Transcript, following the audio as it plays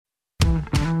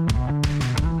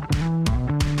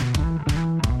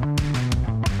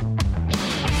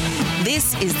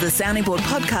This is the Sounding Board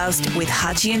podcast with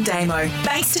Hutchie and Damo.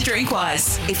 Thanks to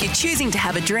Drinkwise. If you're choosing to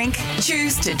have a drink,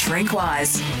 choose to drink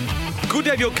wise. Good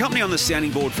to have your company on the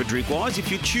Sounding Board for Drinkwise.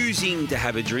 If you're choosing to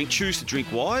have a drink, choose to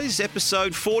drink wise.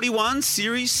 Episode 41,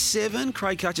 Series 7.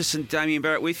 Craig Hutchison, Damien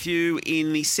Barrett with you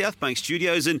in the South Bank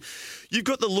studios. And you've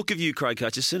got the look of you, Craig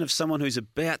Hutchison, of someone who's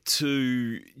about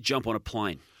to jump on a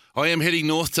plane. I am heading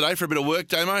north today for a bit of work,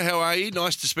 Damo. How are you?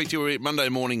 Nice to speak to you Monday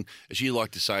morning, as you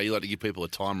like to say. You like to give people a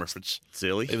time reference. It's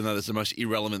early. Even though that's the most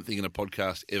irrelevant thing in a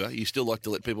podcast ever. You still like to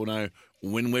let people know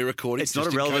when we're recording. It's not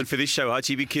irrelevant for this show,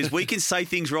 Hutchie, because we can say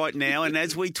things right now, and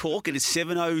as we talk, it is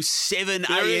 7:07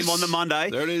 a.m. on the Monday.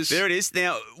 There it is. There it is.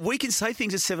 Now, we can say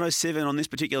things at 7:07 on this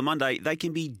particular Monday. They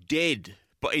can be dead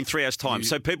in 3 hours' time.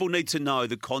 So people need to know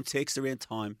the context around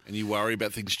time. And you worry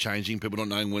about things changing, people not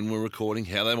knowing when we're recording,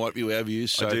 how they might view our views.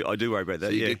 So I do worry about that,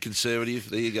 so you get conservative.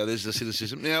 There you go. There's the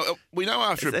cynicism. Now, we know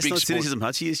after a big That's not sport... cynicism,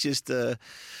 Hutchie. It's just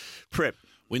prep.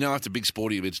 We know after big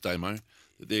sporting events, Damo,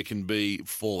 that there can be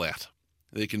fallout.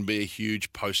 There can be a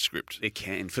huge postscript. It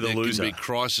can, for the there loser. There can be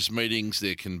crisis meetings.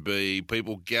 There can be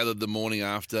people gathered the morning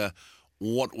after.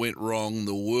 What went wrong?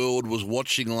 The world was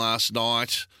watching last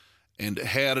night. And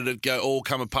how did it go? All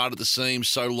come apart at the seams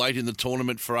so late in the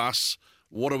tournament for us.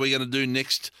 What are we going to do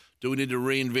next? Do we need to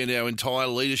reinvent our entire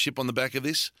leadership on the back of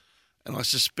this? And I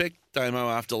suspect, Damo,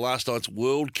 after last night's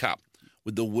World Cup,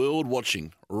 with the world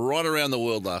watching right around the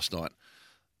world last night,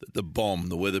 that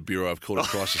the Weather Bureau have called a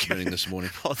crisis meeting this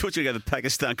morning. I thought you were going to the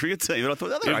Pakistan cricket team, and I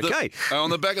thought, they're okay. On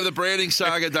the back of the branding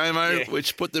saga, Damo, Yeah.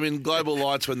 which put them in global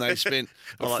lights when they spent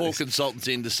four consultants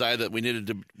in to say that we needed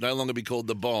to no longer be called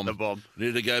the Bomb. The Bomb. We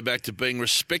needed to go back to being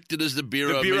respected as the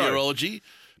Bureau of Meteorology,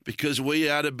 because we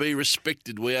are to be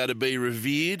respected. We are to be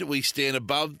revered. We stand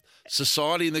above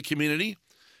society and the community.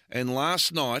 And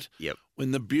last night,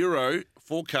 when the Bureau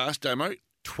forecast, Damo,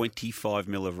 25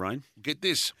 mil of rain. get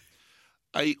this,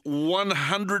 a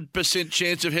 100%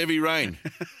 chance of heavy rain.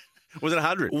 Was it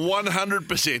 100?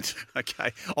 100%.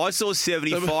 Okay. I saw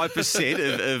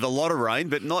 75% of a lot of rain,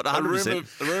 but not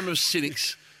 100%. A room of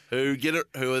cynics who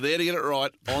are there to get it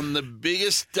right on the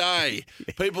biggest day.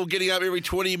 People getting up every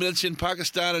 20 minutes in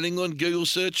Pakistan and England, Google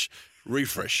search,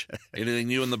 refresh. Anything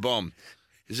new on the Bomb?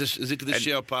 Is this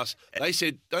shower pass? They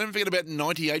said, don't forget about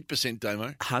 98%, Damo.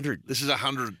 100. This is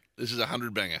 100. This is a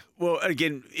 100 banger. Well,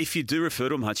 again, if you do refer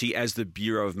to them, Hutchie, as the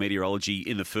Bureau of Meteorology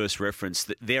in the first reference,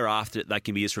 thereafter they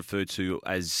can be just referred to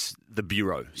as the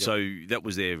Bureau. Yep. So that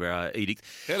was their edict.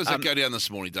 How does that go down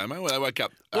this morning, Damo? When they woke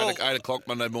up 8 o'clock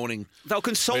Monday morning? They'll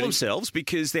console themselves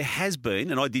because there has been,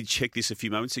 and I did check this a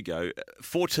few moments ago,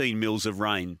 14 mils of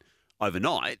rain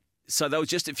overnight. So they were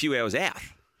just a few hours out.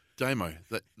 Damo,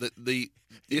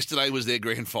 yesterday was their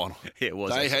grand final. Yeah, it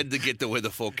was. They had to get the weather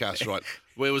forecast right.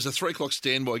 There was a 3 o'clock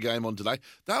standby game on today.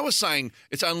 They were saying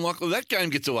it's unlikely that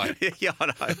game gets away. Yeah, I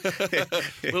know.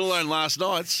 Let alone last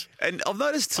night's. And I've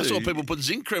noticed too. I saw people put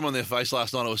zinc cream on their face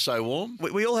last night. It was so warm.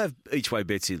 We all have each way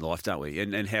bets in life, don't we?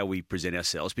 And how we present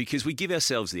ourselves, because we give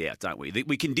ourselves the out, don't we?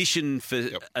 We condition for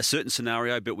a certain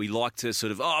scenario, but we like to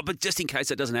sort of, but just in case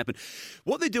that doesn't happen.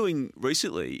 What they're doing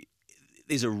recently,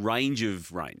 there's a range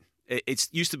of rain. It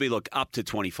used to be like up to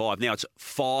 25. Now it's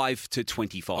 5 to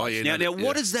 25. Oh, yeah, now,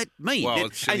 what does that mean? Well,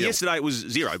 yesterday it was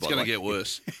 0. It's going to get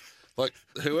worse. Like,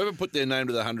 whoever put their name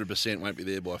to the 100% won't be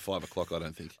there by 5 o'clock, I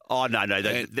don't think. Oh, no.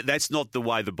 That's not the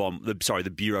way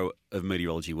the Bureau of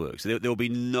Meteorology works. There will be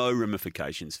no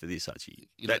ramifications for this, Hutchie.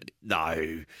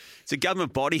 No. It's a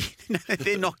government body.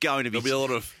 They're not going to be.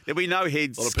 There'll be no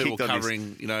heads. A lot of people kicked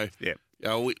covering, Yeah.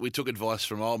 We took advice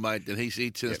from old mate, and he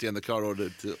turns down the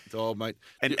corridor to old mate.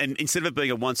 And instead of it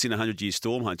being a once in 100-year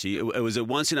storm, Hutchie, it was a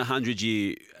once in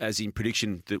 100-year, as in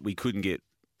prediction that we couldn't get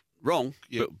wrong,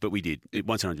 but we did.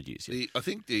 Once in 100 years. Yeah. I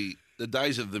think the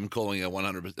days of them calling a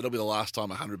 100%, it'll be the last time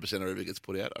 100% ever gets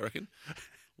put out, I reckon.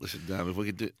 Listen, if we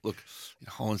could in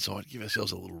hindsight, give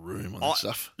ourselves a little room on that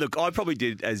stuff. Look, I probably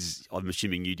did, as I'm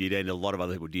assuming you did, and a lot of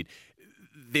other people did.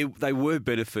 They were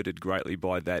benefited greatly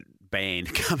by that ban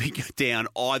coming down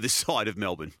either side of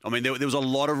Melbourne. I mean, there was a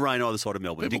lot of rain either side of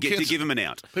Melbourne to give them an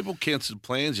out. People cancelled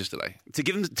plans yesterday. To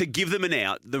give them an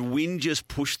out, the wind just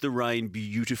pushed the rain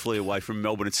beautifully away from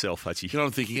Melbourne itself, Hutchie. You know what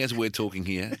I'm thinking? As we're talking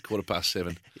here,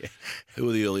 7:15, who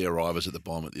are the early arrivers at the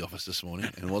Bomb at the office this morning?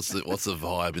 And what's the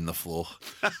vibe in the floor?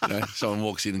 Someone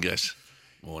walks in and goes,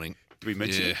 "Morning." Do we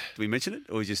mention it? Do we mention it,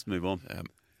 or we just move on?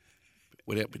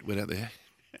 Went out there.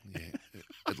 Yeah,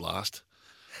 at last.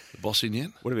 The boss in yet?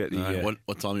 What about the?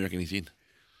 What time do you reckon he's in?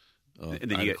 And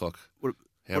then 8 o'clock.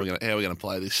 How are we going to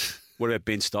play this? What about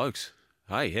Ben Stokes?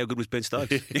 Hey, how good was Ben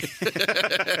Stokes?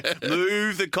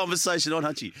 Move the conversation on,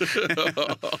 Hutchie.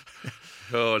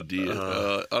 Oh, dear.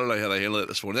 I don't know how they handle it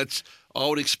this morning. I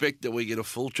would expect that we get a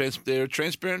full they're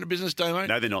transparent business, Damo.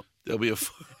 No, they're not. There'll be a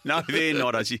No, they're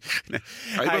not, actually.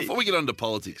 Hey, before we get on to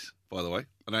politics, by the way,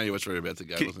 I know you were about to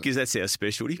go, wasn't it? Because that's our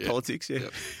specialty, politics, yeah.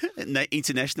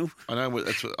 International. I know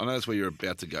that's where you're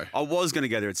about to go. I was going to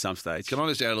go there at some stage. Can I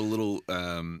just add a little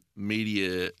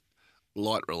media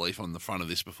light relief on the front of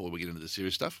this before we get into the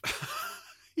serious stuff?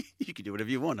 You can do whatever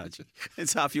you want, aren't you?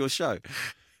 It's half your show.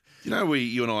 You know,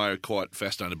 you and I are quite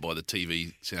fascinated by the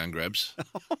TV sound grabs.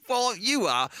 Well, you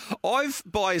are. I've,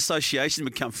 by association,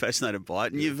 become fascinated by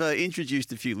it, and you've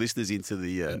introduced a few listeners into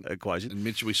the equation. And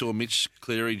we saw Mitch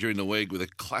Cleary during the week with a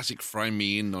classic frame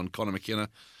me in on Conor McKenna,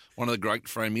 one of the great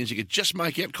frame me ins. You could just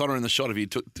make out Conor in the shot if you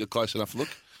took a close enough look.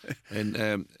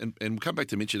 And we'll come back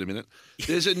to Mitch in a minute.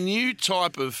 There's a new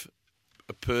type of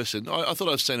a person. I thought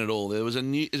I've seen it all. There's a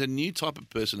new type of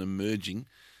person emerging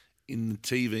in the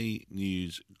TV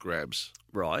news grabs.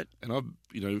 Right. And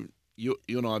you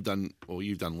and I have done, well,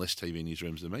 you've done less TV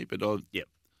newsrooms than me, but I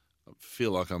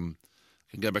feel like I can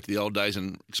go back to the old days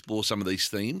and explore some of these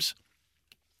themes.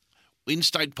 In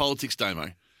state politics,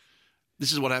 Damo,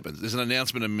 this is what happens. There's an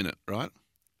announcement in a minute, right?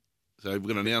 So we're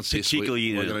going to announce this.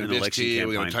 Particularly we're going to invest here.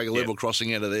 We're going to take a level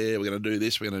crossing out of there. We're going to do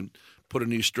this. We're going to put a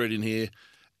new street in here.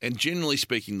 And generally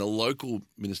speaking, the local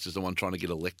minister's the one trying to get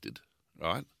elected,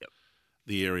 right? Yep.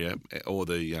 The area or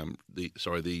the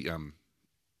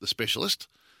specialist,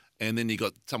 and then you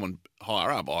got someone higher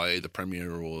up, i.e. the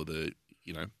premier or the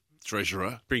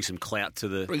treasurer. Bring some clout to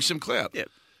the. Bring some clout. Yep.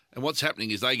 And what's happening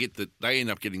is they end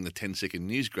up getting the 10-second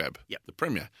news grab. Yep. The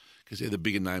premier, because they're the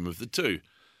bigger name of the two.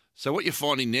 So what you're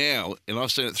finding now, and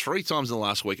I've seen it 3 times in the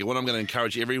last week, and what I'm going to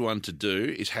encourage everyone to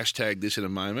do is hashtag this in a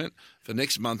moment. For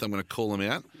next month, I'm going to call them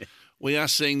out. Yeah. We are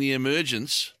seeing the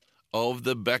emergence of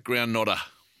the background nodder.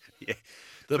 Yeah.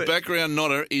 The background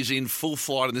nodder is in full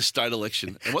flight in this state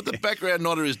election. And what the background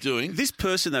nodder is doing... This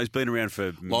person, though, has been around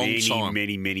for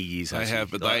many years. They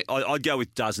have, but I'd go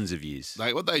with dozens of years.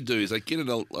 What they do is they get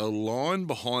a line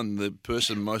behind the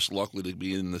person most likely to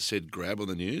be in the said grab on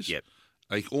the news. Yep.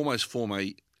 They almost form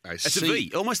it's a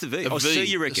V, almost a V. A C,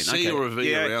 you reckon? A C or a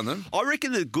V around them. I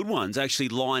reckon the good ones actually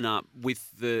line up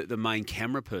with the main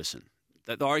camera person.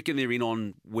 I reckon they're in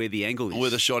on where the angle is. Where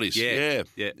the shot is. Yeah.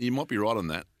 You might be right on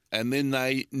that. And then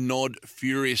they nod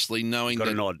furiously, knowing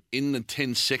that in the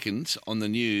 10 seconds on the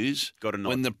news,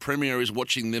 when the Premier is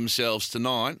watching themselves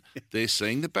tonight, they're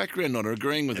seeing the background nodder,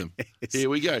 agreeing with them. Yes. Here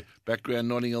we go, background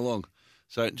nodding along.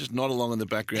 So just nod along in the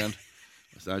background.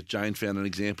 So Jane found an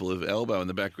example of Elbow in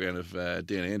the background of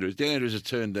Dan Andrews. Dan Andrews has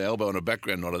turned Elbow on a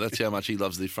background nodder. That's how much he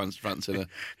loves the front and centre,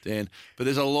 Dan. But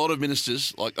there's a lot of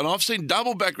ministers, and I've seen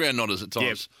double background nodders at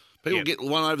times. Yep. People get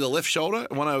one over the left shoulder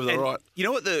and one over the right. You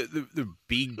know what the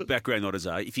big background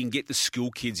nodders are? If you can get the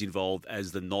school kids involved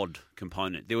as the nod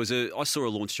component. I saw a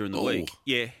launch during the week.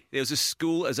 Yeah, there was a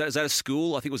school. Is that a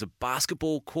school? I think it was a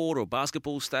basketball court or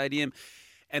basketball stadium.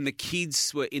 And the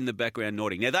kids were in the background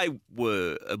nodding. Now, they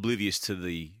were oblivious to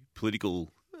the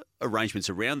political arrangements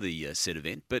around the said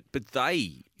event, but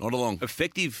they nod along.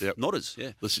 Effective nodders.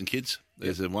 Yeah. Listen, kids,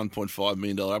 there's a $1.5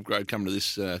 million upgrade coming to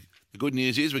this. The good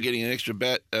news is we're getting an extra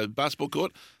basketball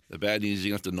court. The bad news is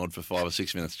you have to nod for 5 or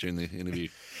 6 minutes during the interview.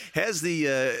 How's the?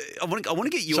 I want to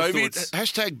get your thoughts.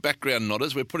 Hashtag background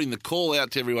nodders. We're putting the call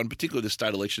out to everyone, particularly the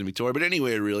state election in Victoria, but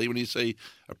anywhere really. When you see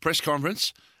a press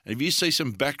conference, and if you see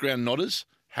some background nodders,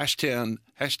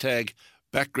 hashtag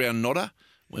background nodder.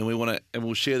 When we want to, and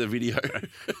we'll share the video.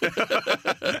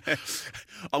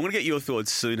 I'm going to get your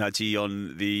thoughts soon, Hutchie,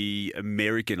 on the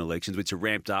American elections, which are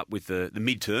ramped up with the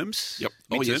midterms. Yep.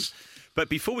 Midterms. Oh, yes. But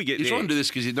before we get there... You try and do this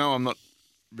because I'm not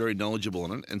very knowledgeable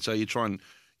on it, and so you try and...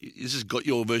 This has got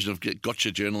your version of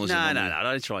gotcha journalism. No, I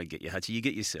don't try and get you, Hutchie. You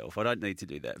get yourself. I don't need to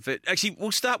do that. But actually,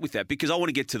 we'll start with that because I want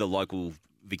to get to the local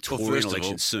Victorian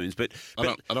election soon. But I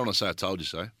don't want to say I told you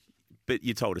so. But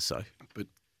you told us so. But,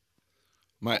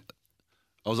 mate...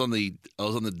 I was on the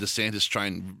DeSantis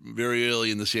train very early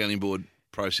in the sounding board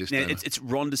process. Now, it's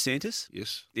Ron DeSantis?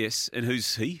 Yes. Yes. And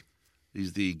who's he?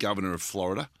 He's the governor of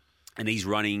Florida. And he's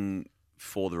running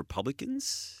for the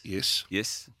Republicans? Yes.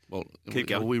 Yes. Well, keep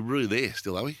going. Are we really there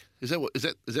still, are we? Is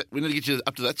that we need to get you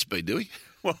up to that speed, do we?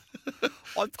 Well,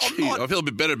 I feel a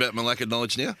bit better about my lack of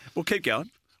knowledge now. Well, keep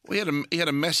going. Well, he had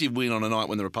a massive win on a night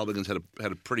when the Republicans had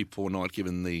a pretty poor night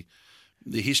given the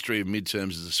history of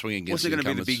midterms as a swing against the incumbents. Was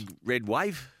there going to be the big red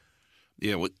wave?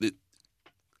 Yeah, well,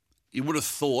 you would have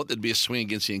thought there'd be a swing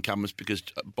against the incumbents because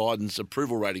Biden's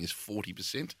approval rating is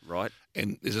 40%. Right.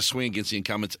 And there's a swing against the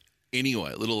incumbents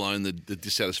anyway, let alone the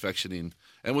dissatisfaction in.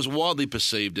 And was widely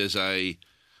perceived as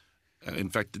in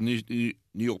fact, the New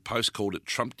York Post called it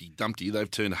Trumpty Dumpty.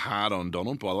 They've turned hard on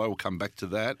Donald. By the way, we'll come back to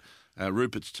that.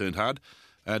 Rupert's turned hard.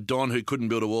 Don, who couldn't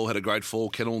build a wall, had a great fall.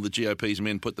 Can all the GOP's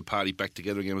men put the party back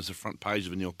together again? Was the front page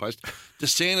of the New York Post.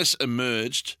 DeSantis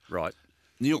emerged. Right.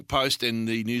 New York Post and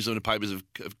the New Zealand papers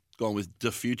have gone with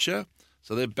the future,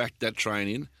 so they've backed that train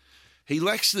in. He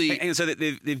lacks the... And so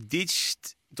they've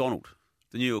ditched Donald,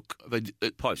 the New York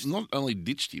Post. Not only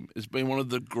ditched him, it's been one of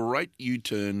the great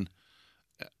U-turn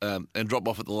and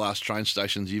drop-off at the last train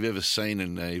stations you've ever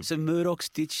seen. So Murdoch's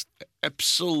ditched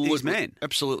his man?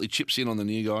 Absolutely chips in on the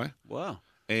new guy. Wow.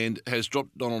 And has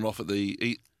dropped Donald off at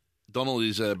the... Donald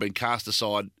has been cast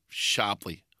aside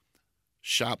sharply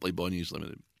by News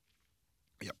Limited.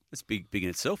 Yep. That's big in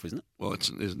itself, isn't it? Well,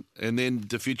 and then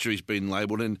the future he's been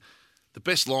labelled. And the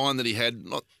best line that he had,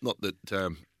 not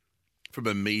that from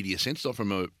a media sense, not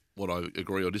from what I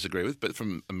agree or disagree with, but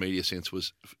from a media sense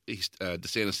was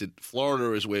DeSantis said,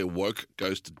 Florida is where woke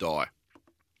goes to die.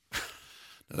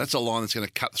 Now, that's a line that's going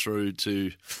to cut through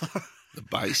to the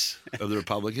base of the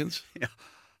Republicans. Yeah.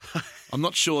 I'm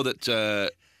not sure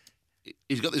that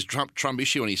he's got this Trump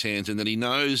issue on his hands and that he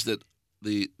knows that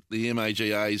the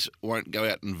MAGAs won't go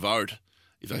out and vote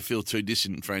if they feel too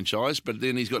disenfranchised. But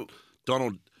then he's got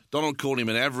Donald called him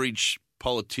an average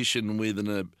politician with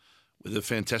a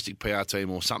fantastic PR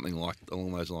team or something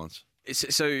along those lines.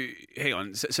 So hang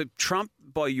on. So Trump,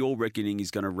 by your reckoning, is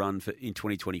going to run in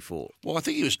 2024? Well, I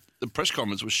think the press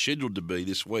conference was scheduled to be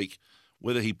this week.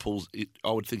 Whether he pulls it,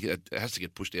 I would think it has to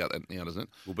get pushed out now, doesn't it?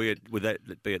 Would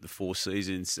that be at the Four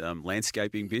Seasons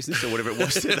landscaping business or whatever it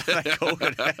was that they called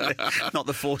it? Not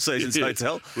the Four Seasons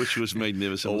Hotel, which was made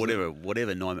never or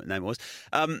whatever name it was.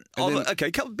 Okay,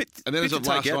 couple bit. And then as of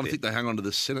last night, I think they hung on to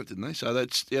the Senate, didn't they? So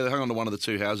they hung on to one of the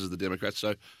two houses of the Democrats.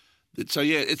 So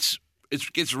yeah,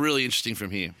 it gets really interesting from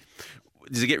here.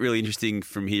 Does it get really interesting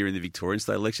from here in the Victorian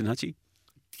state election, Hutchie?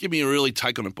 Give me a really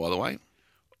take on it, by the way.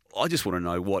 I just want to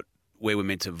know where we're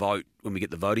meant to vote when we get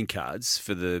the voting cards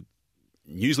for the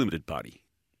News Limited party.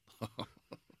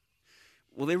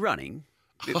 Well, they're running.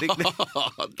 They're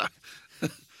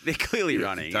clearly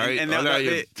running. No,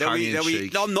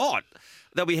 I'm not.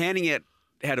 They'll be handing out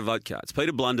how to vote cards.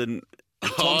 Peter Blunden,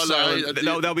 Tom Salem,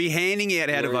 they'll be handing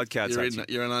out how to vote cards.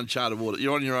 You're in uncharted water.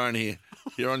 You're on your own here.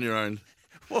 You're on your own.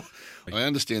 Well, I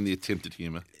understand the attempted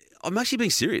humour. I'm actually being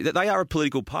serious. They are a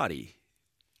political party.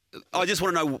 I just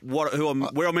want to know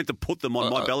where I'm meant to put them on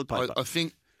my ballot paper. I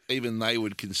think even they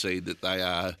would concede that they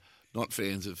are not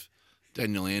fans of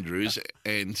Daniel Andrews,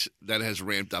 and that has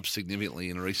ramped up significantly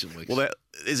in recent weeks. Well,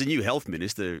 there's a new health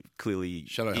minister, clearly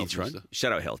Shadow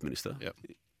Health Minister. Yep.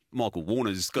 Yep. Michael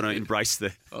Warner's going to embrace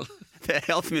the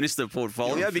health minister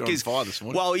portfolio because on fire this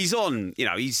morning. Well,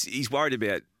 he's worried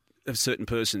about a certain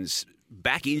person's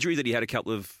back injury that he had a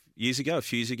few years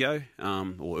ago,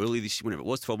 or early this, whenever it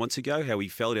was, 12 months ago, how he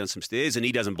fell down some stairs, and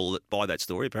he doesn't buy that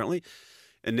story, apparently.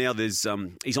 And now he's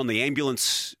on the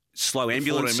slow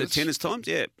ambulance attendance times.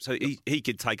 Yeah, so he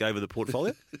could take over the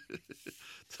portfolio.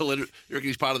 You reckon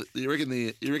he's part of you reckon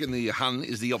the Hun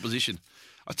is the opposition?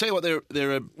 I tell you what,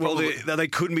 they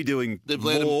couldn't be doing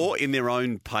more in their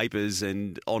own papers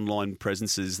and online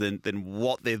presences than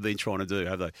what they've been trying to do,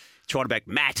 have they? Trying to back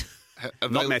Matt.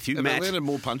 Matthew. Have they landed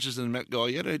more punches than Matt Guy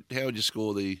yet? How would you score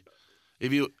of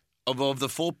the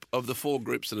four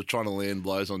groups that are trying to land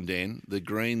blows on Dan? The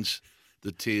Greens,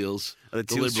 the Teals, the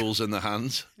Liberals, and the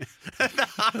Huns. The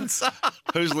Huns.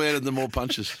 Who's landed the more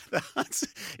punches? The Huns.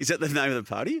 Is that the name of the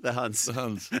party? The Huns. The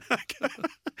Huns.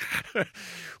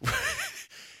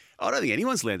 I don't think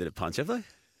anyone's landed a punch, have they?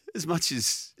 As much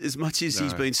as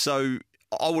he's been so,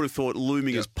 I would have thought,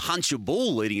 looming as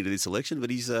punchable leading into this election,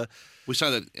 but he's. We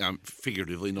say that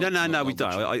figuratively. No, we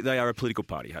don't. They are a political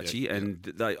party, Hutchie, and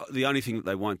the only thing that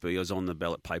they won't be is on the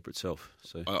ballot paper itself.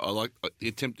 So I like the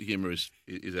attempt at humour is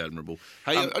admirable.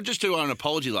 Hey, I just do owe an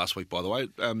apology last week, by the way.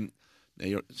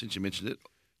 Now, since you mentioned it,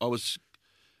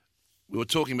 we were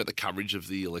talking about the coverage of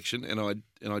the election, and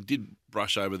I did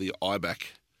brush over the IBAC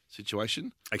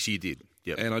situation. Actually, you did.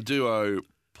 Yeah. And I do owe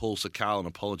Paul Sakal an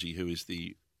apology, who is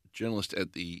the journalist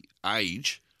at The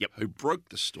Age, who broke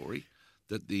the story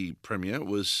that the Premier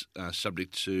was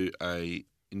subject to a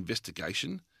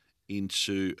investigation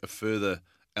into a further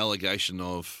allegation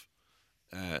of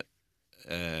a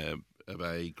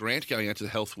grant going out to the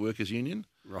Health Workers Union.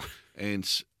 Right.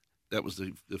 And that was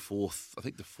the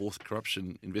fourth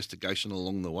corruption investigation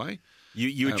along the way.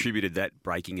 You attributed that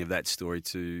breaking of that story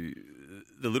to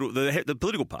the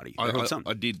political party.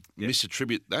 I did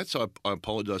misattribute that, so I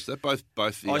apologise for that.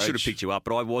 Both I should have picked you up,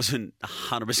 but I wasn't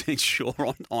 100% sure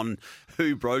on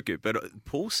who broke it. But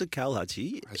Paul Sakal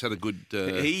has had a good.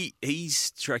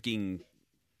 He's tracking.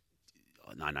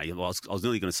 no. I was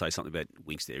nearly going to say something about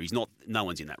Winks there. He's not. No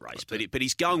one's in that race, but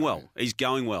he's going well. He's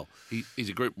going well. He's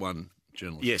a Group 1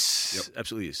 journalist. Yes,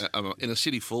 absolutely is. In a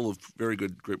city full of very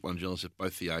good Group 1 journalists at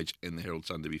both The Age and the Herald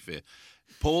Sun, to be fair.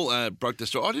 Paul broke the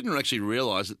story. I didn't actually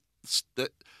realise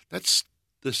that's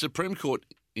the Supreme Court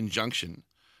injunction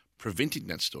preventing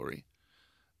that story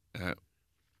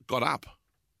got up.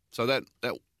 So that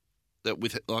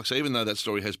with so even though that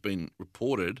story has been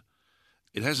reported,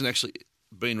 it hasn't actually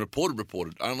been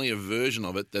reported. Only a version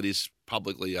of it that is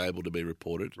publicly able to be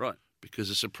reported. Right. Because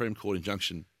the Supreme Court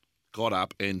injunction got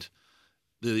up and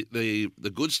the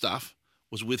good stuff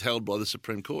was withheld by the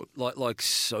Supreme Court. Like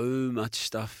so much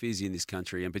stuff is in this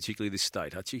country, and particularly this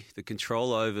state, Hutchie. The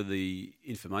control over the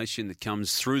information that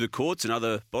comes through the courts and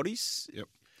other bodies,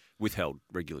 withheld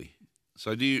regularly.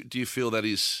 So do you feel that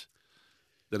is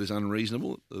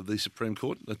unreasonable, the Supreme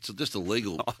Court? That's just a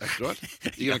legal act, right?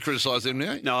 You're going to criticise them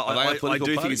now? No, I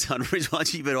do think it's unreasonable,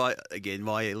 Hutchie, but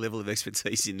my level of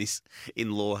expertise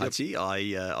in law, Hutchie,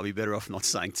 I'll be better off not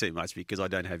saying too much because I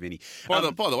don't have any. By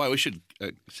the way, we should,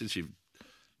 since you've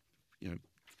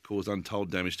caused untold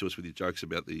damage to us with your jokes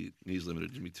about the News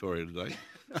Limited in Victoria today,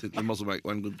 you might as well make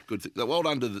one good thing. Well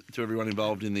done to everyone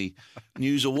involved in the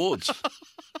News Awards.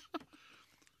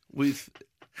 With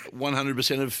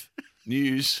 100% of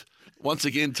news once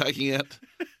again taking out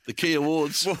the key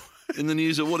awards in the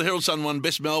News Award. The Herald Sun won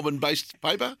Best Melbourne-based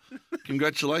paper.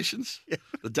 Congratulations. Yeah.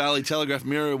 The Daily Telegraph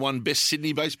Mirror won Best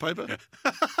Sydney-based paper.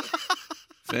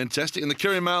 Fantastic. And the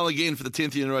Courier Mail again for the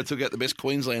 10th year in a row took out the Best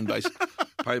Queensland-based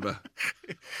paper.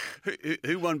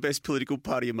 Who won Best Political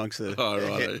Party amongst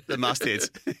the mastheads?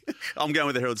 I'm going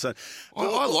with the Herald Sun.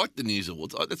 I like the News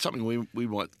Awards. That's something we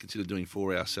might consider doing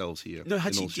for ourselves here. No,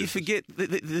 Hutchie, you forget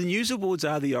the News Awards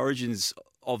are the origins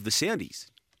of the Soundies.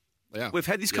 Yeah. We've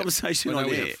had this conversation on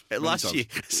air last year.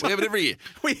 We have it every year.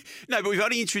 But we've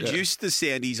only introduced the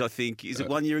Soundies, I think. Is it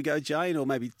 1 year ago, Jane, or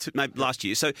maybe last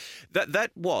year? So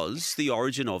that was the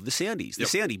origin of the Soundies, the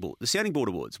Sounding Board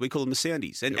Awards. We call them the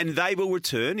Soundies. And they will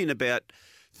return in about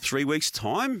 3 weeks'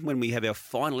 time when we have our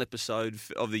final episode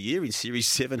of the year in Series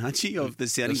 7, Hutchie, of the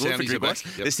Sounding Board for Drink Wise.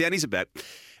 The Soundies are back.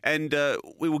 And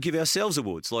we will give ourselves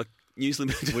awards like News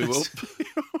Limited. We will.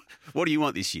 What do you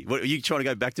want this year? Are you trying to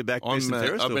go back-to-back best and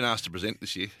fairest? I've been asked to present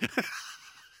this year.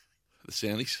 The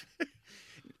Soundies.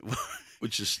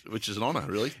 Which is an honour,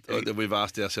 really, that we've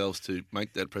asked ourselves to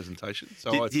make that presentation.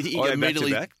 So I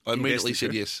immediately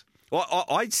said yes. Well,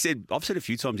 I've said a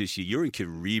few times this year, you're in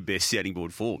career best sounding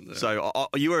board form. Yeah. So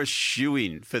you are a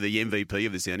shoo-in for the MVP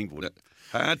of the sounding board.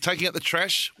 Taking out the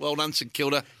trash, well done, St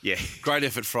Kilda. Yeah. Great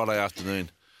effort Friday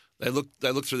afternoon. They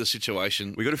looked through the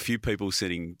situation. We got a few people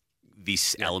sending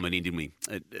this element in, didn't we?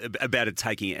 About it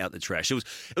taking out the trash. It was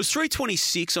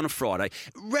 3:26 on a Friday,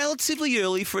 relatively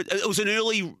early it was an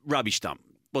early rubbish dump,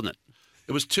 wasn't it?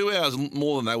 It was 2 hours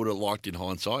more than they would have liked in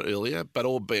hindsight earlier, but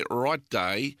albeit right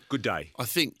day. Good day. I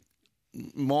think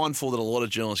mindful that a lot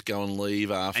of journalists go and leave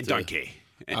after and don't care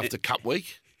after Cup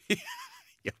Week.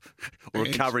 Or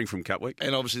recovering from Cup Week.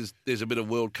 And obviously there's a bit of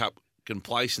World Cup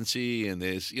complacency and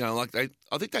there's I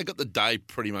think they got the day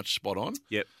pretty much spot on.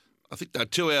 Yep. I think they're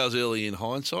 2 hours early in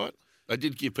hindsight. They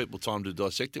did give people time to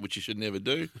dissect it, which you should never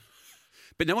do.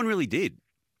 But no one really did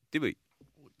we?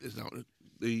 There's no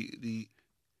the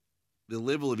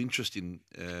level of interest in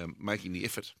making the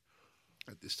effort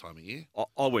at this time of year.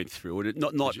 I went through it.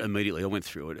 Not immediately. I went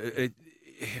through it.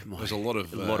 There's a lot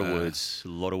of words. A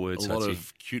lot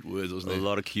of cute words, wasn't there? A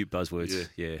lot of cute buzzwords.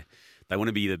 Yeah. They want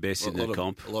to be the best in the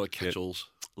comp. A lot of catch-alls.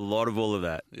 A lot of all of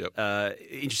that. Yep.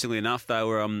 Interestingly enough,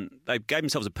 they gave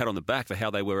themselves a pat on the back for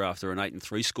how they were after an 8-3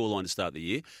 scoreline to start the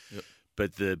year. Yep.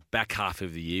 But the back half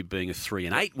of the year being a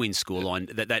 3-8 win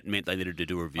scoreline, that meant they needed to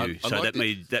do a review.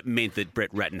 That meant that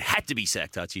Brett Ratton had to be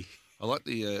sacked, Hutchie. I like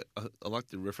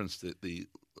the reference to the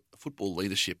football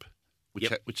leadership,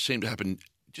 which seemed to happen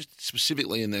just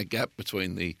specifically in that gap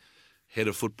between the head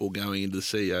of football going into the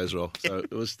CEO's role. So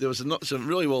there was some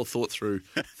really well thought through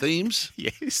themes.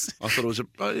 Yes, I thought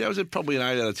it was probably an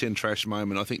 8 out of 10 trash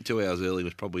moment. I think 2 hours early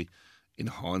was probably, in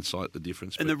hindsight, the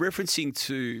difference. And the referencing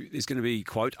to there's going to be,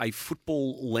 quote, a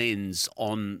football lens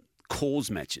on cause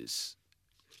matches.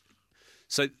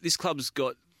 So this club's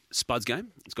got Spud's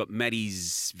game. It's got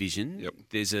Maddie's vision. Yep.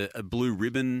 There's a blue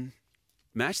ribbon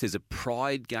match. There's a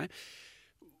pride game.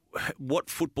 What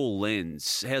football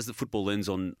lens? How's the football lens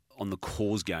on the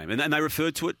cause game? And they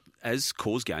refer to it as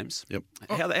cause games. Yep.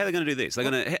 How are they going to do this?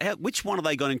 Which one are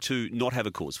they going to not have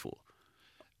a cause for?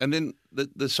 And then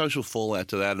the social fallout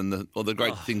to that and the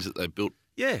great things that they've built.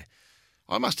 Yeah.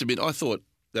 I must admit, I thought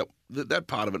that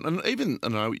part of it, and even, I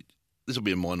know this will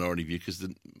be a minority view because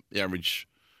the average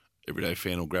everyday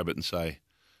fan will grab it and say,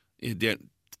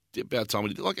 about time we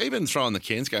did. Like, even throwing the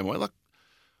Cairns game away, like,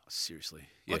 Seriously,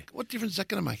 yeah. like what difference is that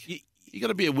going to make? You got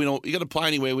to be a winner. You got to play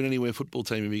anywhere, win anywhere football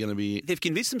team if you're going to be. They've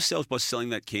convinced themselves by selling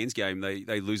that Cairns game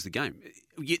they lose the game.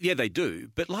 Yeah, they do.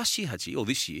 But last year, Hutchie, or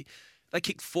this year, they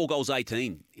kicked 4 goals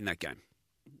 18 in that game.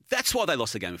 That's why they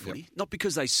lost the game of footy, not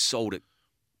because they sold it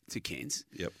to Cairns.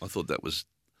 Yep, I thought that was.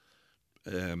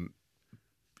 I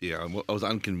was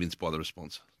unconvinced by the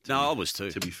response. I was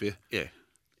too. To be fair, yeah,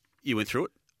 you went through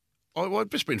it. I've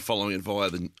just been following it via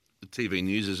the TV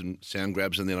newses and sound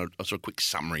grabs, and then I saw a quick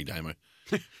summary, Damo.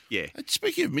 Yeah.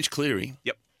 Speaking of Mitch Cleary,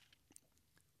 Yep.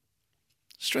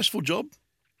 Stressful job.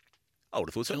 I would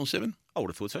have thought so. Channel 7. I would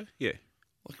have thought so. Yeah.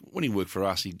 Like when he worked for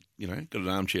us, he got an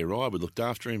armchair ride. We looked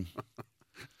after him.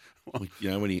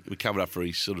 When we covered up for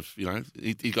his sort of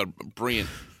he got brilliant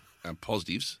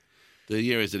positives.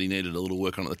 The areas that he needed a little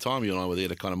work on at the time, you and I were there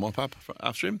to kind of mop up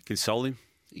after him. Console him.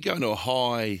 You go into a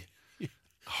high.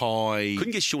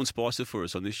 Couldn't get Sean Spicer for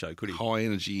us on this show, could he? High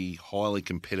energy, highly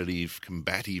competitive,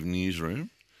 combative newsroom,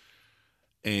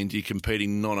 and you're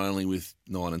competing not only with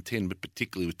 9 and 10, but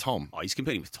particularly with Tom. Oh, he's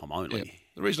competing with Tom only. Yeah.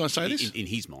 The reason I say this, in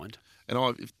his mind, and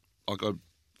I got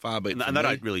far be it from and they me,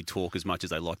 don't really talk as much as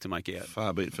they like to make out.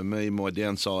 Far be it from me. My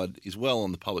downside is well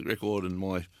on the public record, and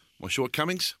my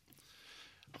shortcomings.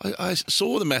 I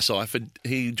saw the Maasai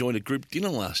he joined a group dinner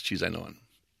last Tuesday night.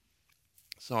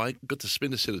 So I got to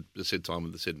spend a said time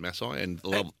with the said Maasai and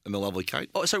the lovely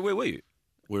Kate. Oh, so where were you?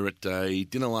 We were at a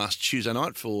dinner last Tuesday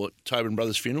night for Tobin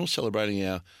Brothers' funeral, celebrating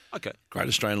our Great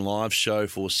Australian Live show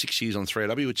for 6 years on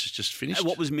 3AW, which has just finished. And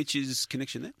what was Mitch's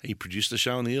connection there? He produced the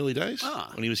show in the early days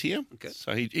when he was here. Okay.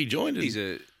 So he joined. He's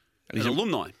an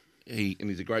alumni.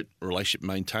 He's a great relationship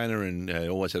maintainer, and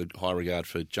always had a high regard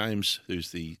for James,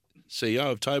 who's the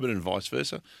CEO of Tobin, and vice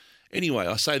versa. Anyway,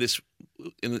 I say this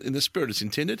in the spirit it's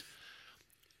intended.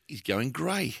 He's going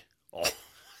grey. Oh,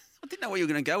 I didn't know where you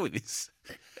were going to go with this.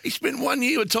 He spent 1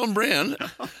 year with Tom Brown,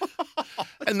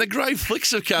 and the grey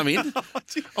flicks have come in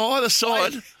either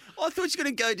side. I thought you were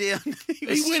going to go down.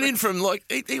 He went in from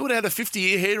he would have had a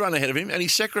 50-year hair run ahead of him, and he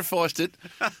sacrificed it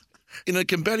in a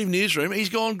combative newsroom. He's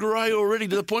gone grey already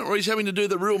to the point where he's having to do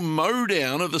the real mow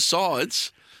down of the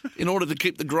sides in order to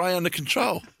keep the grey under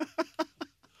control.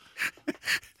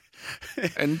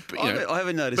 And I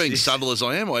haven't noticed. Being this. subtle as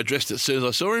I am, I addressed it as soon as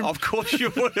I saw him. Of course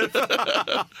you would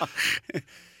have.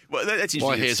 Well, that's interesting.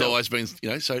 My hair's always been,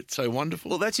 so wonderful.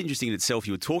 Well, that's interesting in itself.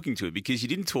 You were talking to him because you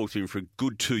didn't talk to him for a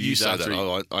good 2 years after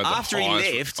after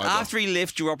he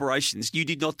left your operations. You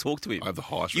did not talk to him. I have the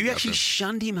highest. You actually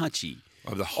shunned him, Hutchie. I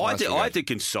have the highest. I had to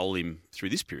console him through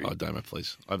this period. Oh, Damo,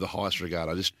 please. I have the highest regard.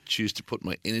 I just choose to put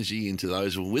my energy into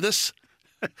those who are with us.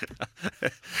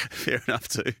 Fair enough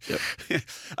too. Yep.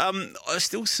 I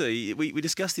still see, we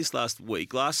discussed this last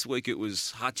week. Last week it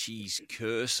was Hutchie's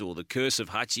curse, or the curse of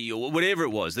Hutchie, or whatever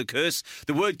it was. The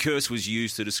word curse was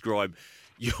used to describe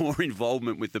your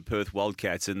involvement with the Perth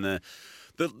Wildcats and the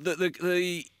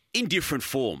indifferent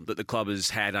form that the club has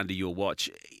had under your watch.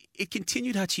 It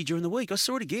continued, Hutchie, during the week. I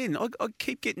saw it again. I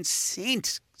keep getting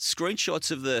sent screenshots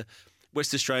of the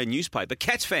West Australian newspaper.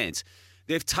 Cats fans,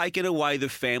 they've taken away the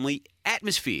family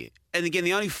atmosphere. And again,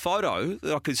 the only photo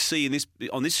that I could see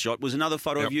on this shot was another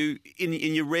photo of you in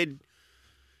your red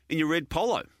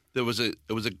polo. There was a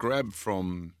grab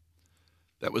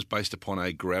that was based upon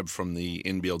a grab from the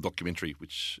NBL documentary,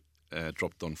 which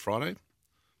dropped on Friday.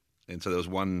 And so there was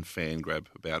one fan grab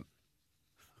about.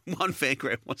 One fan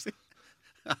grab, was it?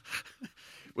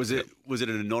 Was it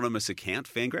an anonymous account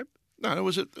fan grab? No, it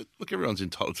was look, everyone's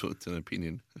entitled to an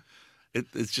opinion.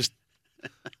 It's just,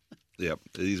 it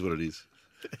is what it is.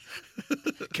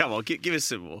 Come on, give us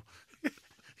some more.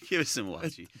 Give us some more,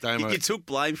 Archie. You took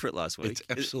blame for it last week. It's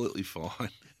absolutely fine.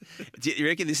 Do you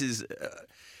reckon this is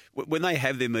when they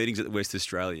have their meetings at the West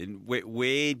Australian?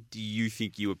 Where do you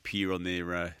think you appear on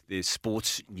their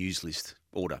sports news list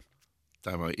order?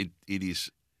 Damo, it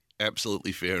is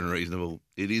absolutely fair and reasonable.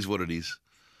 It is what it is.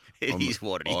 It is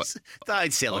what it is.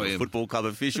 Don't sell it a football club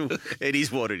official. It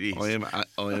is what it is.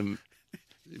 I am.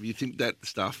 If you think that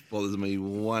stuff bothers me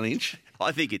 1 inch,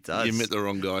 I think it does. You met the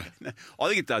wrong guy. I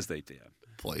think it does deep down.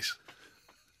 Please.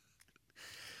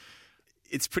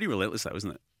 It's pretty relentless, though,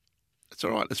 isn't it? It's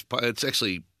all right. It's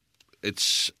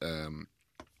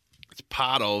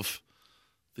part of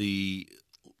the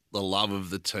love of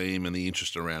the team and the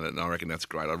interest around it, and I reckon that's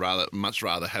great. I'd much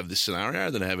rather have this scenario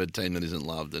than have a team that isn't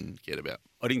loved and cared about.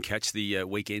 I didn't catch the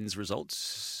weekend's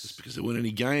results. It's because there weren't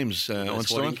any games.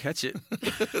 That's why I didn't catch it.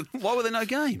 Why were there no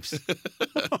games?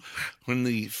 When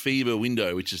the FIBA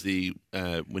window, which is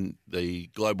when the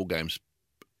global games,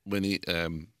 when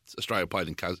Australia played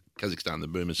in Kazakhstan, the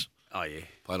Boomers. Oh yeah,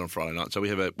 played on Friday night. So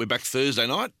we're back Thursday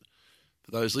night.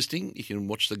 For those listening, you can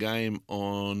watch the game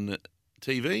on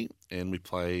TV, and we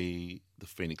play the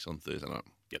Phoenix on Thursday night.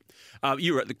 Yep.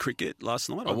 You were at the cricket last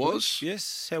night. I was.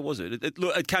 Yes. How was it?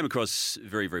 It came across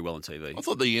very, very well on TV. I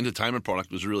thought the entertainment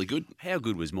product was really good. How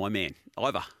good was my man,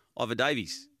 Ivor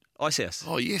Davies, Icehouse?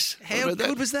 Oh yes. How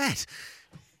good was that?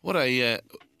 What a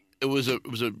it was a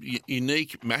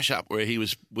unique mashup where he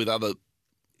was with other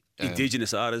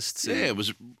Indigenous artists. Yeah, it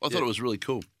was. I thought it was really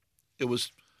cool. It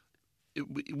was. You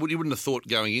wouldn't have thought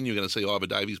going in you were going to see Ivor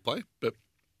Davies play, but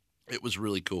it was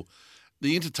really cool.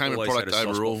 The entertainment Always product had a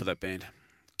soft spot overall for that band.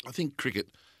 I think cricket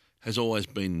has always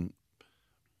been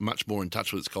much more in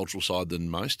touch with its cultural side than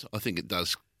most. I think it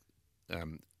does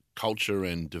culture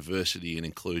and diversity and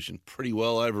inclusion pretty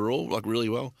well overall, like really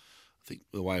well. I think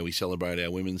the way we celebrate our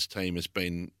women's team has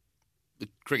been, the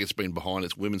cricket's been behind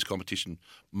its women's competition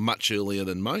much earlier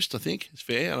than most, I think. It's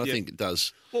fair, and I think it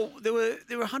does. Well, there were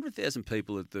 100,000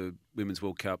 people at the Women's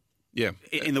World Cup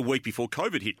in the week before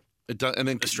COVID hit. It does, and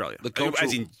then Australia. The cultural,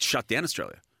 as in shut down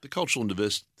Australia. The cultural and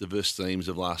diverse themes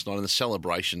of last night and the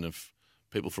celebration of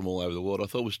people from all over the world I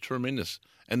thought was tremendous.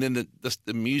 And then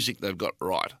the music they've got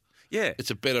right. Yeah.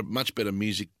 It's a much better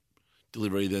music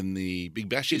delivery than the Big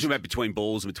Bash You're is. talking about between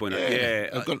balls and between...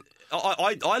 Yeah.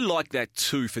 I like that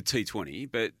too for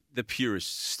T20, but the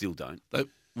purists still don't.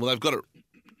 They've got it.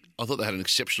 I thought they had an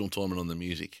exceptional tournament on the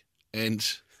music. And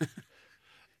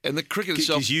the cricket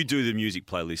itself... Because you do the music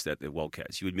playlist at the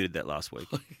Wildcats. You admitted that last week.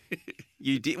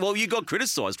 You did. Well, you got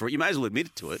criticised for it. You may as well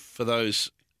admit to it. For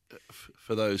those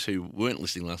who weren't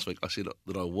listening last week, I said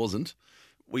that I wasn't.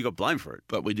 We got blamed for it.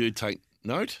 But we do take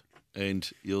note, and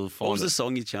you'll find... What was the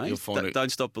song you changed? You'll find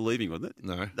Don't Stop Believing, wasn't it?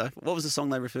 No. What was the song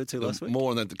they referred to last week?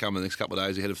 More on that to come in the next couple of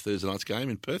days ahead of Thursday night's game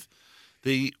in Perth.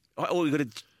 We got a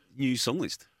new song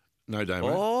list. No,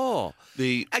 Damo. Oh.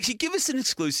 Actually, give us an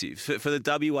exclusive for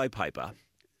the WA paper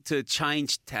to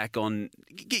change tack on.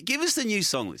 Give us the new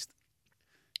song list.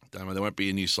 Damo, there won't be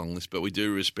a new song list, but we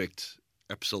do respect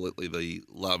absolutely the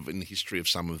love and the history of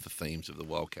some of the themes of the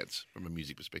Wildcats from a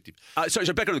music perspective. So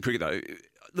back on the cricket though,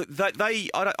 look,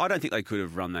 I don't think they could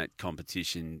have run that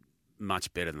competition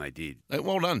much better than they did.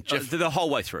 Well done, Jeff. The whole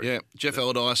way through. Yeah, Jeff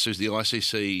Allardyce, who's the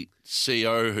ICC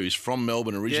CEO, who's from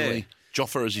Melbourne originally. Yeah.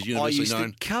 Joffa, as he's universally known. I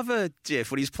used to cover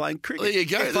Jeff when he was playing cricket. There you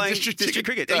go. Playing district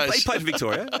cricket. He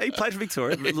played for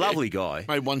Victoria. Lovely guy.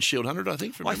 Made one Shield 100, I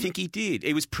think. I think he did.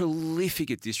 He was prolific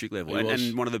at district level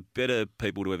and one of the better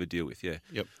people to ever deal with, yeah.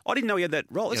 Yep. I didn't know he had that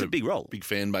role. It's a big role. Big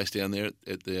fan base down there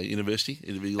at the university.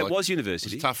 It was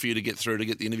university. It was tough for you to get through to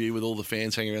get the interview with all the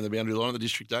fans hanging around the boundary line at the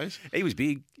district days. He was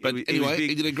big. But anyway,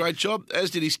 he did a great job, as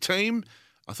did his team.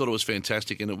 I thought it was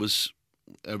fantastic, and it was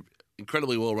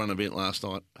incredibly well-run event last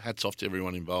night. Hats off to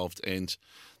everyone involved. And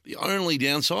the only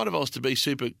downside, if I was to be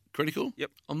super critical,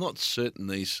 I'm not certain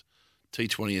these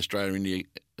T20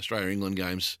 Australia-England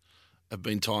games have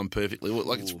been timed perfectly.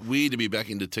 Like, it's weird to be back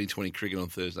into T20 cricket on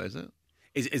Thursday, isn't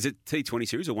it? Is it T20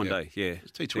 series or one day? Yeah,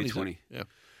 it's T20. Yeah.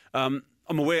 I'm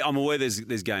aware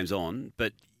there's games on,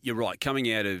 but you're right.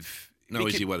 Coming out of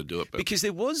easy way to do it, because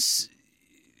there was.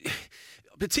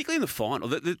 Particularly in the final,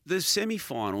 the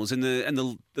semi-finals and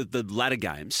the latter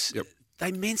games,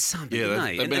 they meant something, didn't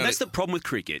they? And that's the problem with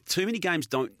cricket. Too many games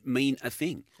don't mean a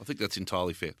thing. I think that's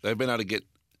entirely fair. They've been able to get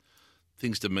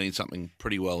things to mean something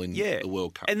pretty well in the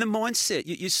World Cup. And the mindset,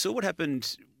 you saw what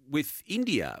happened with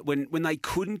India when they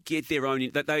couldn't get their own.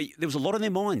 There was a lot on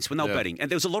their minds when they were batting, and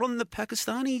there was a lot on the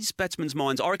Pakistanis' batsmen's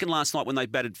minds. I reckon last night when they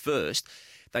batted first,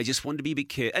 they just wanted to be a bit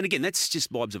careful. And again, that's just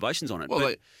my observations on it.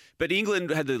 Well, but England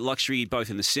had the luxury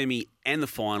both in the semi and the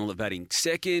final of batting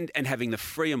second and having the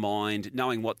freer mind,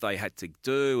 knowing what they had to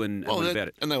do and went about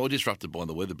it. And they were disrupted by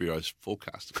the Weather Bureau's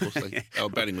forecast. Of course, they were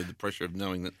batting with the pressure of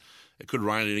knowing that it could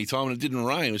rain at any time, and it didn't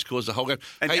rain, which caused the whole game.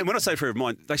 And when I say freer of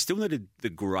mind, they still needed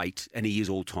the great, and he is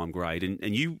all-time great.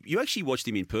 And you actually watched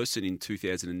him in person in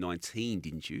 2019,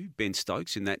 didn't you? Ben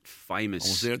Stokes in that famous... I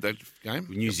was there at that game.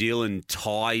 New Zealand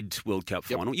tied World Cup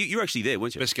final. You were actually there,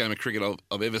 weren't you? Best game of cricket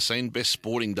I've ever seen. Best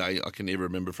sporting day I can ever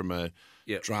remember from a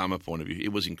drama point of view.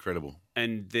 It was incredible.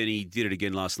 And then he did it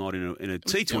again last night in a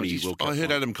T20 World Cup I heard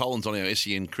final. Adam Collins on our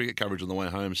SEN cricket coverage on the way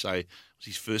home say it was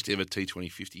his first ever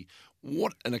T20 50.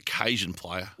 What an occasion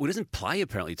player. Well, he doesn't play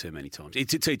apparently too many times.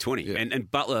 It's a T20. Yeah.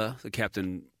 And Butler, the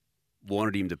captain,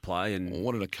 wanted him to play. And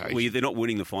what an occasion. Well, they're not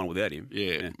winning the final without him.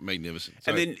 Yeah. Magnificent.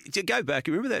 And then to go back,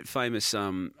 remember that famous,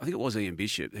 I think it was Ian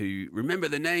Bishop, who, remember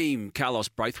the name, Carlos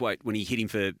Braithwaite, when he hit him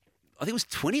for, I think it was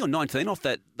 20 or 19 off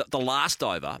the last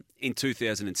over in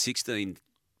 2016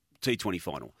 T20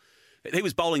 final. He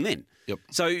was bowling then. Yep.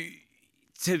 So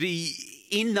to be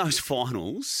in those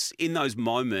finals, in those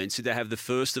moments, to have the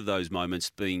first of those moments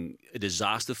being a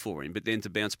disaster for him, but then to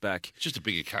bounce back It's just a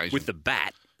big occasion. with the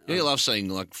bat. Yeah, I love seeing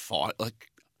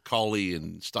Coley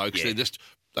and Stokes. Yeah.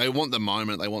 They want the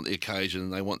moment, they want the occasion,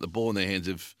 they want the ball in their hands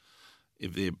if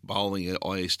they're bowling,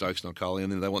 i.e. Stokes, not Coley,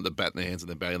 and then they want the bat in their hands and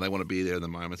they're batting. They want to be there in the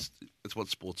moment. It's what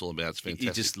sport's all about. It's fantastic.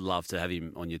 You'd just love to have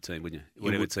him on your team, wouldn't you?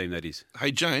 Whatever team that is.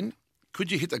 Hey, Jane,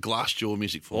 could you hit the Glassjaw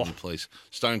music for me, please?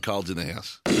 Stone Cold's in the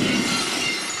house.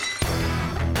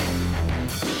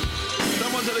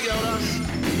 Someone's had a go at us.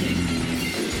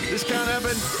 This can't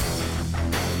happen.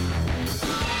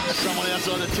 Someone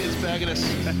outside the tent's bagging us.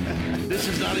 This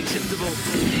is not acceptable.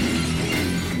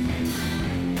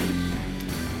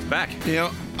 Back.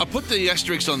 Now, I put the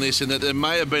asterisk on this in that there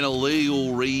may have been a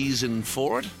legal reason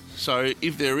for it. So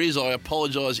if there is, I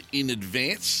apologise in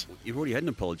advance. You've already had an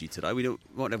apology today. We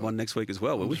might have one next week as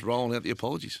well, will I we? was rolling out the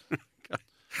apologies.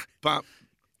 But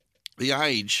the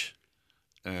Age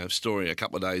story a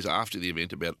couple of days after the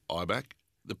event about IBAC,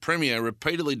 the Premier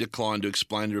repeatedly declined to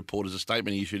explain to reporters a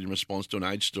statement he issued in response to an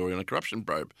Age story on a corruption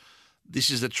probe. This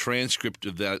is the transcript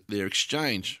of their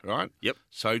exchange, right? Yep.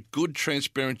 So good,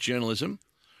 transparent journalism.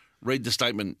 Read the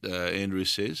statement, Andrew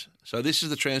says. So this is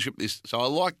the transcript. So I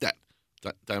like that,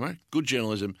 Damo. Good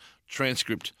journalism,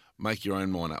 transcript, make your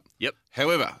own mind up. Yep.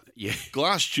 However, Yeah.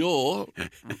 Glassjaw,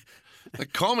 the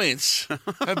comments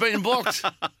have been blocked.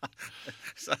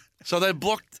 So they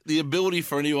blocked the ability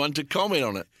for anyone to comment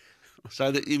on it.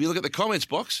 So that if you look at the comments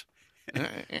box,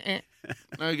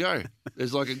 no go.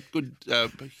 There's like a good,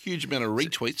 huge amount of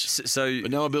retweets, So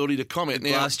but no ability to comment.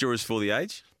 Now, Glassjaw is for the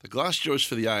Age? the Glassjaw is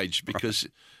for the Age because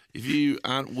if you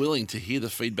aren't willing to hear the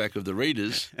feedback of the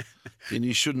readers, then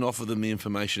you shouldn't offer them the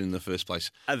information in the first place.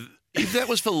 If that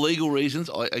was for legal reasons,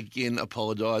 I again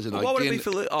apologise. And Why would it be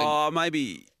again, for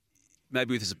maybe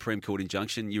with the Supreme Court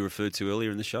injunction you referred to earlier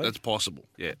in the show? that's possible.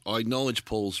 Yeah. I acknowledge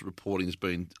Paul's reporting has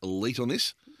been elite on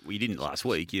this. Well, you didn't last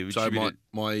week. You So attributed-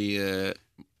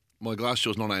 my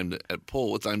Glassjaw's not aimed at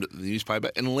Paul; it's aimed at the newspaper,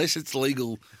 unless it's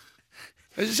legal.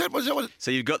 Is that what?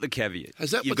 So you've got the caveat. Has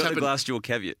that You've what's got the happened? Glassjaw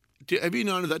caveat. Have you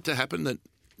known that to happen? That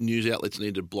news outlets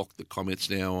need to block the comments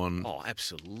now on, Oh,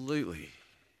 absolutely.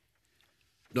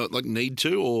 not like need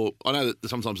to, or I know that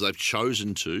sometimes they've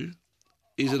chosen to.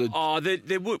 Is it a? Oh,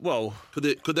 there would. Well, Could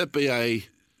that be a?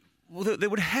 Well, there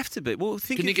would have to be. Well,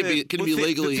 think Can of it be- can it be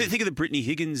legally- Think of the Brittany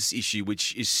Higgins issue,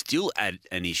 which is still an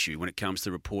issue when it comes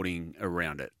to reporting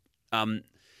around it.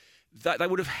 They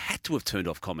would have had to have turned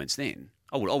off comments then.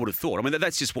 I would have thought. I mean,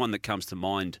 that's just one that comes to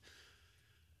mind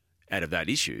out of that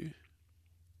issue.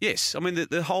 Yes, I mean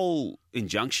the whole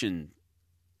injunction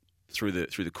through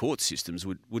the court systems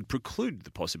would preclude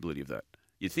the possibility of that.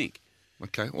 You'd think.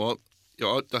 Okay, well,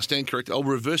 I stand corrected. I'll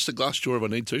reverse the Glassjaw if I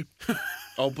need to.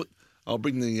 I'll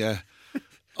bring the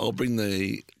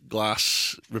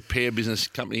glass repair business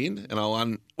company in, and I'll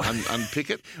unpick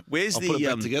it. Where's I'll the put it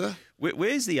back together?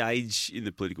 Where's the Age in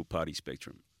the political party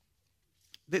spectrum?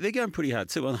 They're going pretty hard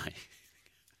too, aren't they?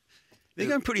 They're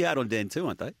going pretty hard on Dan too,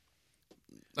 aren't they?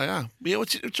 They are. Yeah,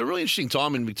 it's a really interesting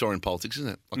time in Victorian politics,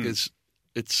 isn't it? Like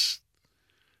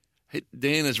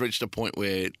Dan has reached a point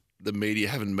where the media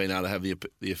haven't been able to have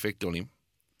the effect on him,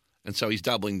 and so he's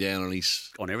doubling down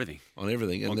On everything.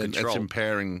 and On then control. that's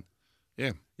empowering.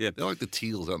 Yeah, Yeah. they're like the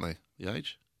Teals, aren't they? The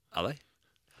Age. Are they?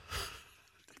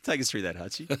 Take us through that,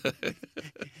 Hutchie.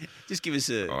 Just give us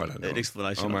I don't know. an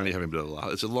explanation. I'm on only that. having a bit of a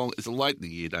laugh. It's a late in the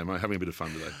year, Damo. Having a bit of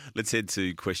fun today. Let's head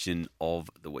to question of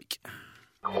the week.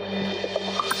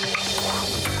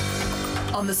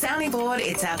 On the sounding board,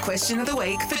 it's our question of the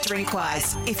week for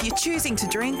Drinkwise. If you're choosing to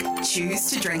drink, choose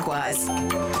to Drinkwise.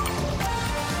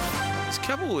 There's a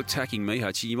couple attacking me,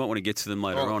 Hutchie. You might want to get to them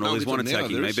later on. no, Or there's get one to them now,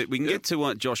 attacking there me, is. but we can Yep. get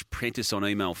to Josh Prentice on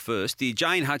email first. Dear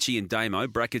Jane, Hutchie and Damo,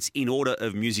 brackets in order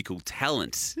of musical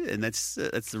talent. And that's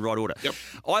the right order. Yep.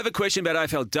 I have a question about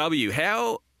AFLW.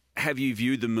 How have you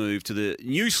viewed the move to the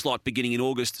new slot beginning in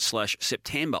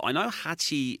August/September? I know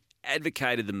Hutchie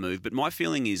advocated the move, but my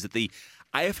feeling is that the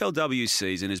AFLW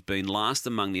season has been last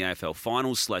among the AFL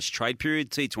finals/trade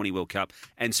period, T20 World Cup,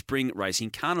 and spring racing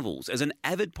carnivals. As an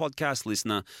avid podcast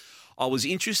listener, I was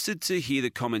interested to hear the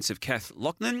comments of Kath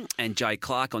Loughnan and Jay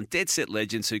Clark on Dead Set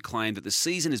Legends, who claimed that the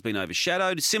season has been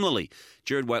overshadowed. Similarly,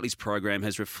 Gerard Whateley's program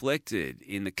has reflected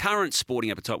in the current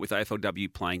sporting appetite, with AFLW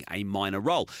playing a minor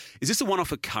role. Is this a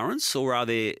one-off occurrence, or are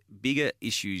there bigger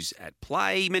issues at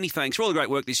play? Many thanks for all the great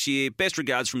work this year. Best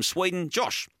regards from Sweden.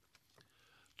 Josh.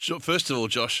 First of all,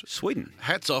 Josh, Sweden.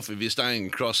 hats off if you're staying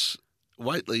across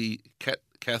Whateley,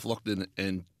 Kath Loughnan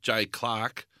and Jay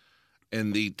Clark,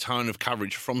 and the tone of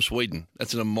coverage from Sweden.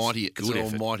 That's an almighty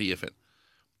effort.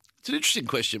 It's an interesting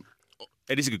question.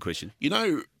 It is a good question. You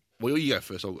know, Well, you go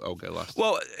first. I'll go last.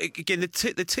 Well, again, the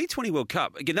T20 World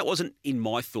Cup, again, that wasn't in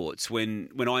my thoughts when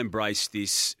I embraced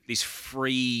this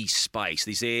free space,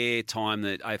 this air time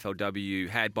that AFLW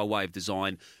had by way of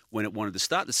design when it wanted to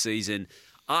start the season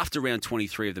after round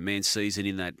 23 of the men's season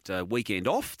in that weekend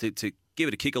off to give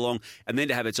it a kick along and then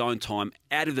to have its own time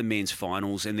out of the men's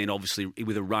finals and then obviously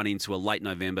with a run into a late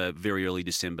November, very early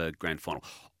December grand final.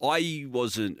 I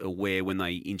wasn't aware when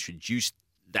they introduced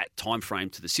that time frame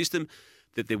to the system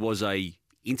that there was a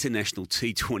international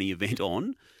T20 event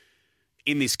on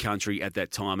in this country at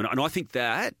that time. And I think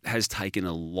that has taken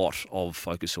a lot of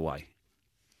focus away.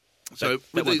 So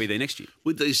that won't be there next year.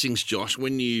 With these things, Josh,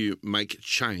 when you make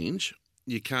change,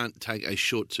 you can't take a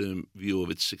short-term view of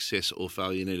its success or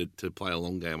failure. You need to play a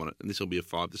long game on it. And this will be a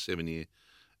 5 to 7 year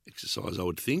exercise, I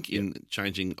would think, in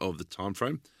changing of the time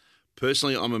frame.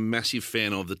 Personally, I'm a massive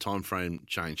fan of the time frame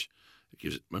change. It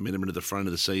gives momentum into the front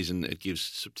of the season. It gives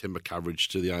September coverage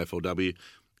to the AFLW.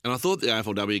 And I thought the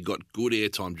AFLW got good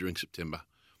airtime during September.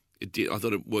 It did. I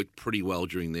thought it worked pretty well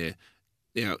during there.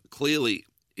 Now, clearly,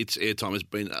 its airtime has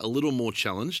been a little more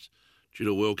challenged due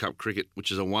to World Cup cricket,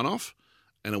 which is a one-off,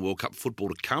 and a World Cup football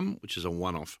to come, which is a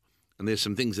one-off. And there's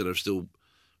some things that are still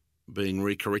being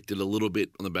recorrected a little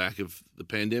bit on the back of the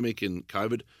pandemic and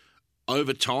COVID.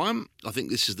 Over time, I think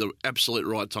this is the absolute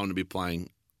right time to be playing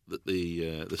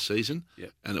the season,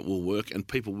 and it will work, and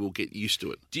people will get used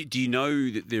to it. Do you know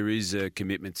that there is a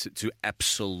commitment to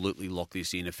absolutely lock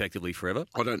this in effectively forever?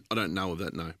 I don't know of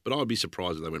that, no. But I'd be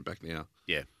surprised if they went back now.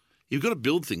 Yeah. You've got to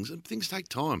build things, and things take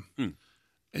time. And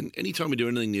any time we do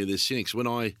anything new, there's cynics. When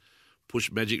I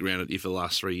pushed Magic around at you for the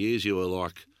last 3 years, you were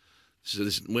like,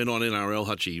 we're not NRL,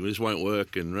 Hutchie, this won't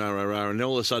work, and rah, and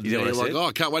all of a sudden you're like,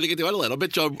 I can't wait to get to Adelaide. I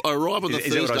bet you I arrive on the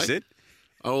Thursday. Is that what I said?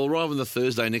 I'll arrive on the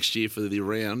Thursday next year for the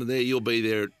round, and there you'll be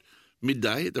there at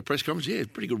midday at the press conference. Yeah,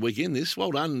 pretty good weekend this.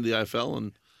 Well done, the AFL.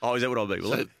 And is that what I'll be?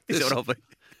 Is that what I'll be?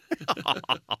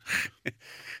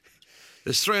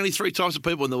 There's only three types of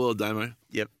people in the world, Damo.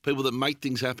 Yep. People that make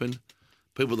things happen,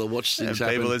 people that watch things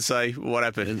happen. People that say, what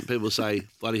happened? And people say,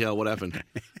 bloody hell, what happened?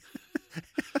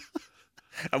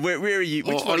 And where are you?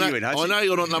 Which one are you in, Hutchie? I know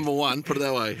you're not number one, put it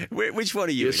that way. Which one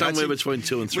are you You're in, somewhere Hutchie? between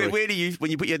 2 and 3. Where do you,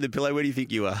 when you put your head in the pillow, where do you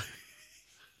think you are?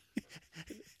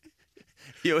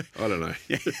 I don't know.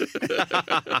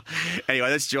 Anyway,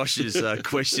 that's Josh's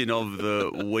question of the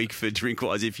week for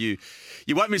Drinkwise. If you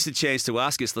won't miss the chance to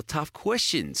ask us the tough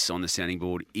questions on the sounding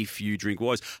board if you drink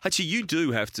wise. Hutchie, you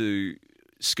do have to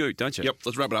scoot, don't you? Yep,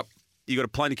 let's wrap it up. You got a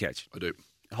plane to catch? I do.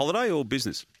 Holiday or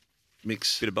business?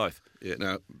 Mix. Bit of both. Yeah,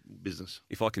 no, business.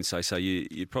 If I can say so,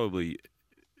 you're probably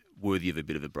worthy of a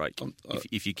bit of a break.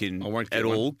 If you can at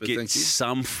all get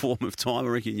some form of time, I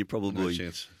reckon you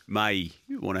probably may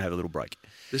want to have a little break.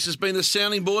 This has been the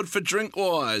sounding board for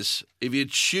Drinkwise. If you're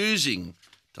choosing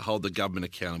to hold the government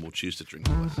accountable, choose to drink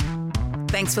less.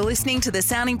 Thanks for listening to the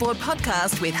Sounding Board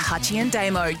podcast with Hutchie and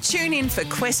Damo. Tune in for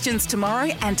questions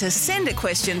tomorrow, and to send a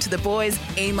question to the boys,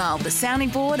 email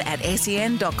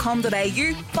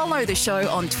thesoundingboard@sen.com.au, follow the show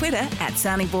on Twitter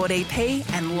 @soundingboardep,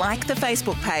 and like the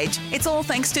Facebook page. It's all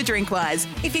thanks to Drinkwise.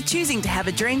 If you're choosing to have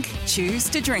a drink, choose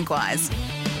to Drinkwise.